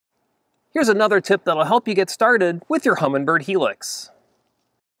Here's another tip that'll help you get started with your Humminbird HELIX.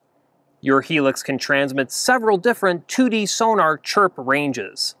 Your HELIX can transmit several different 2D sonar chirp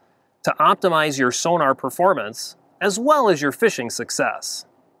ranges to optimize your sonar performance as well as your fishing success.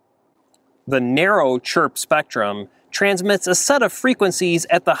 The narrow chirp spectrum transmits a set of frequencies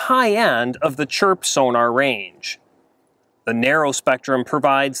at the high end of the chirp sonar range. The narrow spectrum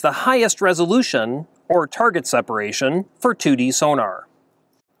provides the highest resolution, or target separation, for 2D sonar.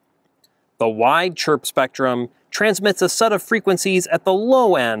 The wide chirp spectrum transmits a set of frequencies at the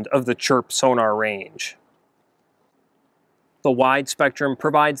low end of the chirp sonar range. The wide spectrum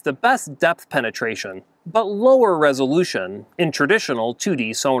provides the best depth penetration, but lower resolution in traditional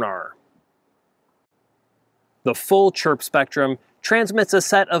 2D sonar. The full chirp spectrum transmits a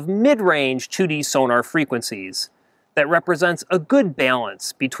set of mid-range 2D sonar frequencies that represents a good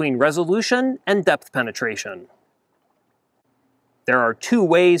balance between resolution and depth penetration. There are two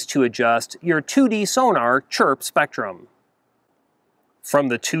ways to adjust your 2D sonar chirp spectrum. From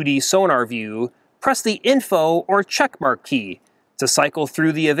the 2D sonar view, press the Info or checkmark key to cycle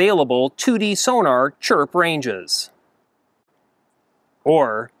through the available 2D sonar chirp ranges.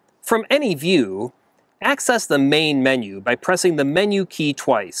 Or, from any view, access the main menu by pressing the menu key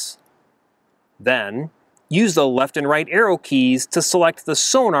twice. Then, use the left and right arrow keys to select the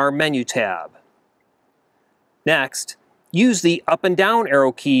Sonar menu tab. Next, use the up and down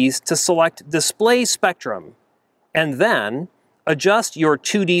arrow keys to select Display Spectrum, and then adjust your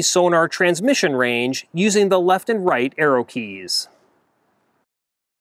 2D sonar transmission range using the left and right arrow keys.